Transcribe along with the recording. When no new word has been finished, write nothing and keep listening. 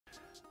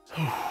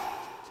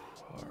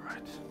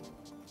Alright.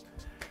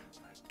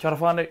 Kia ora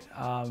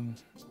whānau.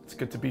 It's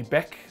good to be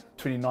back.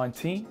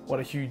 2019.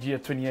 What a huge year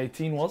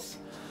 2018 was.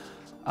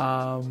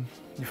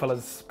 You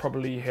fellas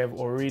probably have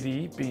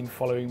already been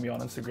following me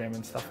on Instagram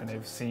and stuff and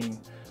have seen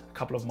a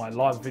couple of my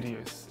live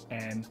videos,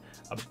 and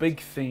a big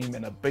theme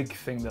and a big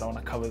thing that I want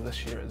to cover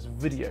this year is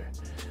video.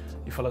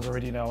 You fellas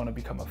already know I want to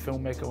become a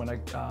filmmaker when I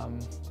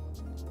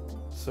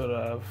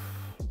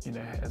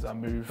as I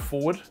move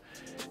forward,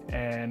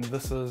 and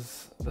this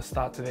is the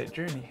start to that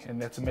journey,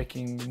 and that's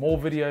making more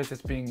videos,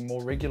 that's being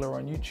more regular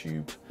on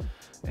YouTube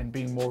and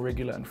being more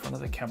regular in front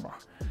of the camera.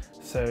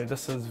 So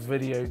this is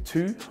video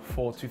 2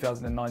 for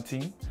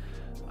 2019,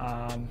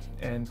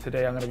 and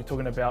today I'm going to be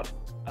talking about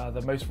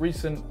the most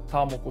recent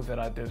moko that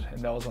I did, and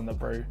that was on the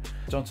bro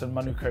Johnson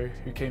Manukau,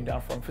 who came down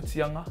from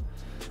Whitianga.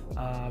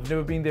 I've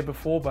never been there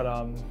before, but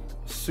I'm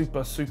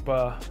super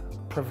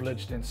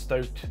privileged and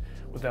stoked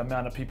with the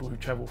amount of people who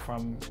travel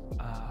from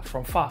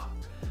far,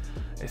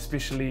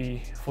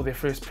 especially for their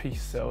first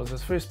piece. So it was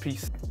his first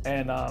piece,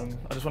 and I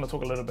just want to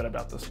talk a little bit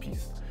about this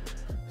piece.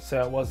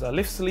 So it was a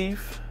left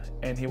sleeve,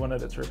 and he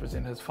wanted it to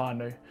represent his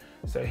whānau.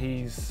 So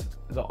he's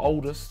the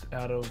oldest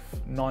out of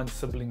 9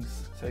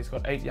 siblings, so he's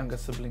got 8 younger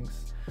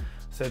siblings.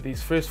 So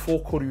these first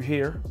 4 koru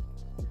here,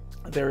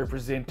 they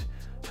represent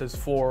the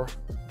 4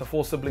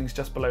 siblings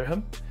just below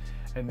him,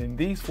 and then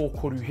these 4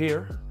 koru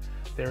here,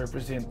 they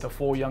represent the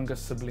 4 younger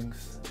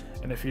siblings.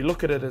 And if you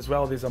look at it as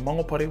well, there's a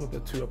mangopare with the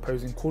 2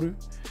 opposing koru.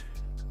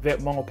 That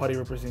mangopare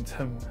represents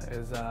him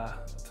as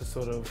to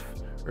sort of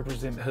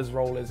represent his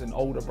role as an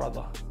older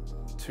brother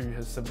to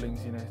his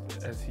siblings,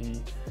 as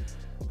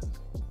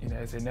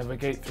they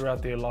navigate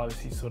throughout their lives.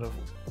 He's sort of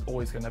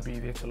always going to be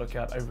there to look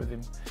out over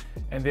them,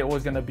 and they're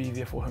always going to be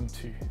there for him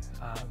too,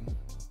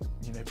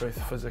 both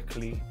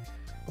physically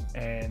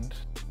and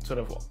sort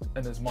of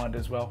in his mind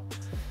as well.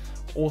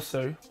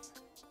 Also,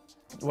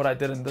 what I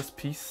did in this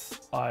piece,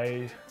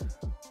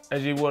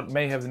 as you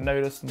may have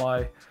noticed,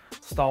 my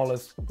style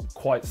is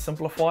quite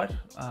simplified.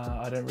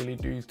 I don't really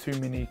do too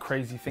many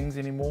crazy things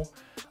anymore.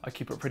 I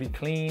keep it pretty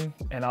clean,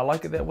 and I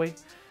like it that way.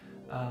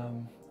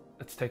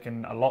 It's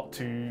taken a lot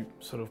to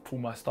sort of pull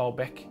my style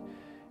back,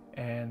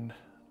 and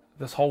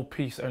this whole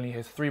piece only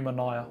has 3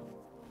 manaia.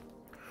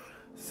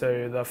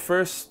 So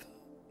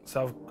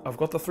I've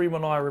got the 3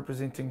 manaia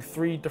representing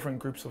 3 different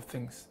groups of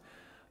things.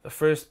 The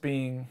first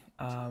being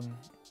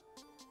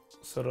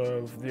sort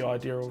of the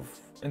idea of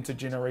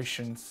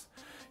intergenerations,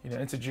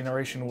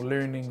 intergenerational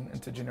learning,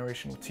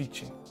 intergenerational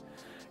teaching.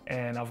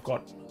 And I've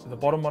got the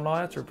bottom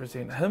manaia to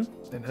represent him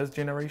and his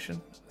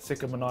generation, the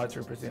second manaia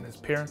to represent his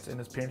parents and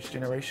his parents'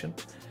 generation,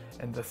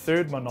 and the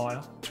third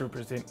manaia to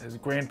represent his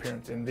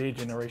grandparents and their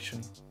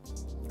generation,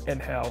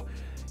 and how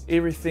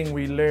everything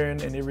we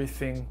learn and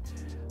everything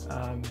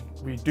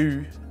we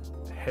do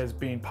has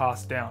been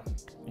passed down,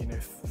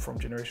 from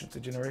generation to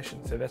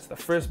generation. So that's the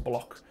first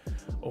block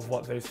of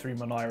what those 3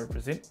 manaia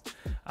represent.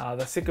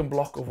 The second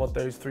block of what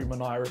those 3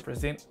 manaia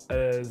represent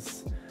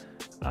is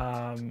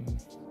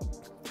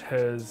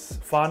his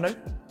whānau,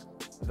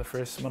 the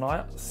first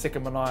manaia,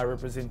 second manaia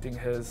representing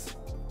his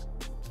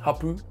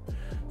hapu,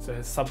 so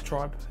his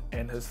sub-tribe,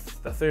 and the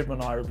third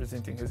manaia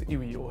representing his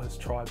iwi, or his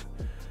tribe.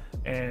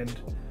 And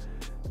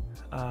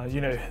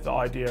the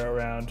idea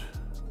around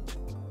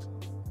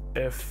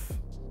if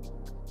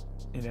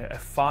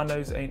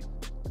whānaus ain't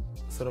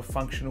sort of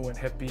functional and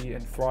happy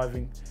and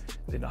thriving,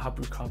 then a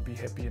hapu can't be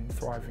happy and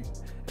thriving.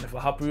 And if a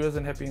hapu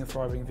isn't happy and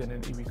thriving, then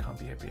an iwi can't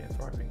be happy and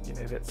thriving.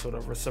 That sort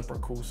of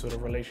reciprocal sort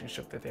of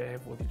relationship that they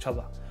have with each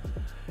other.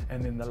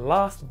 And then the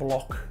last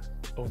block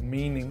of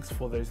meanings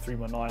for those 3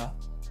 manaia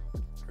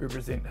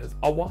represent his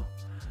awa,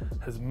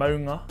 his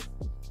maunga,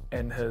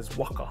 and his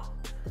waka.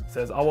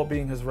 So his awa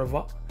being his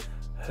river,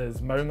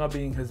 his maunga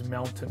being his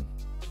mountain,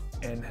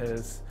 and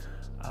his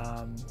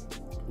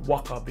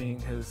waka being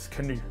his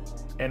canoe,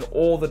 and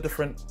all the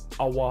different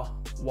awa,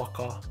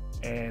 waka,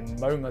 and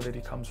maunga that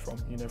he comes from,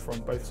 from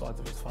both sides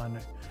of his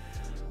whānau.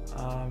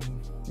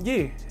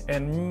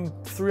 And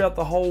throughout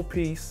the whole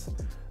piece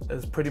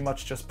is pretty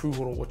much just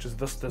puhoro, which is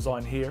this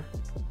design here.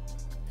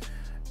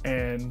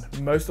 And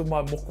most of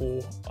my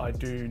moko I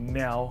do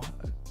now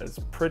is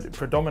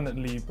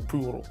predominantly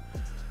puhoro.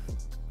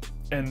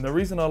 And the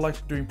reason I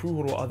like doing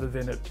puhoro, other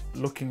than it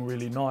looking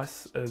really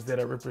nice, is that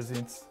it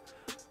represents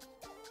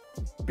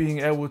being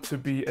able to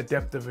be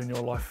adaptive in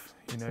your life.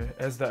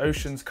 As the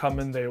oceans come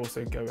in, they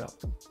also go out.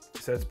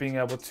 So it's being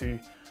able to,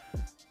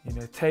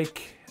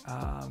 take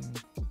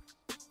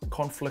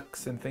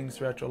conflicts and things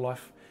throughout your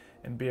life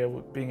and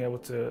being able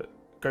to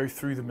go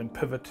through them and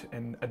pivot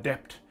and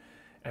adapt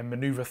and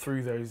maneuver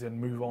through those and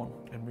move on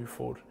and move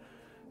forward.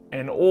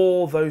 And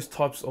all those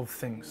types of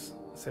things.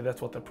 So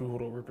that's what the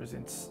puhoro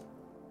represents.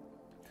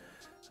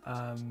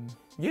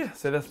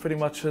 So that's pretty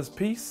much his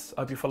piece.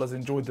 I hope you fellas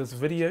enjoyed this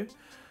video.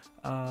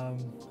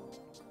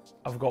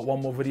 I've got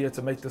one more video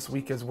to make this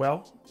week as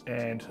well,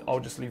 and I'll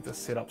just leave this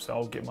set up, so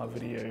I'll get my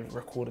video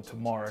recorded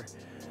tomorrow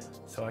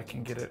so I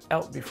can get it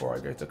out before I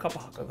go to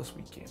Kapahaka this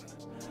weekend.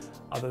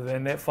 Other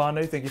than that,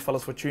 whānau, thank you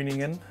fellas for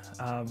tuning in.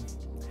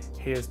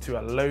 Here's to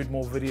a load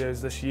more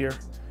videos this year.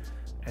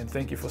 And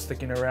thank you for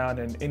sticking around,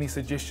 and any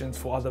suggestions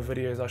for other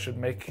videos I should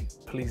make,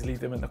 please leave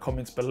them in the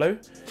comments below.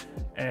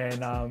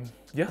 And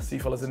yeah, see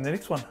you fellas in the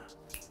next one.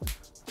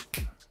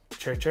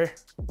 Cheer, cheer.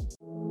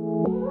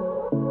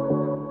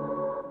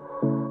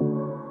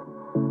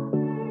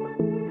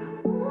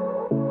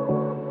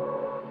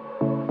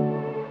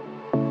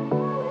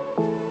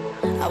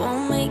 I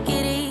won't make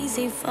it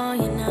easy for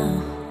you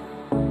now.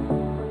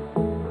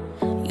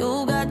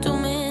 You got 2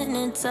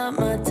 minutes of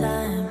my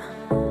time,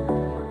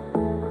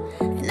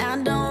 and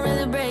I don't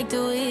really break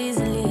too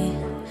easily,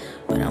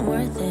 but I'm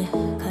worth it,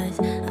 'cause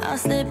I'll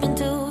slip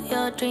into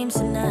your dreams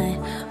tonight.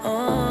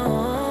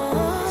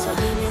 Oh, so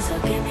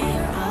give me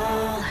your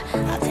all.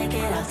 I'll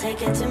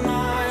take it to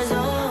Mars.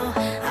 Oh,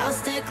 I'll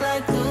stick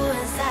like glue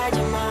inside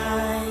your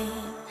mind.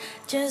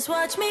 Just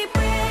watch me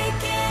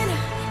breaking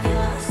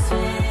your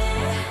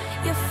sweat.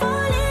 You're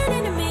falling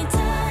into me,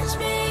 touch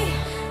me.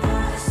 I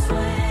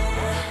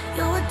swear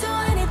you would do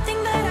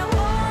anything that I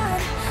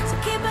want, so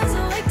keep us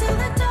awake till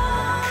the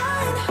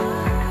dawn.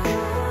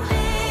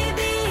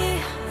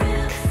 Baby,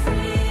 feel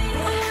free.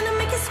 I wanna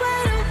make you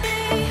sweat on me.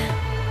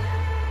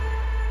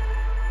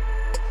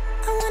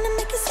 I wanna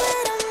make you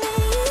sweat on me.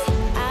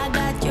 I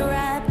got you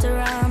wrapped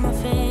around my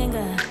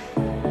finger,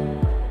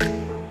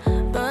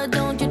 but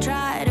don't you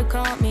try to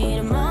call me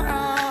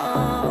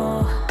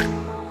tomorrow.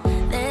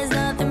 There's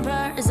nothing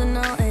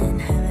personal in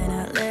having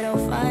a little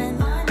fun.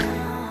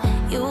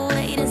 You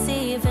wait and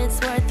see if it's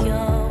worth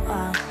your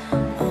while.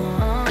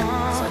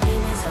 So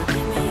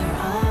give me your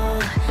all.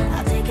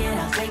 I'll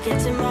take it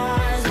to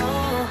Mars.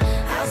 Oh,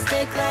 I'll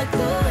stick like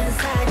glue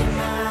inside your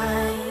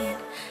mind.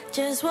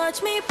 Just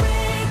watch me breathe.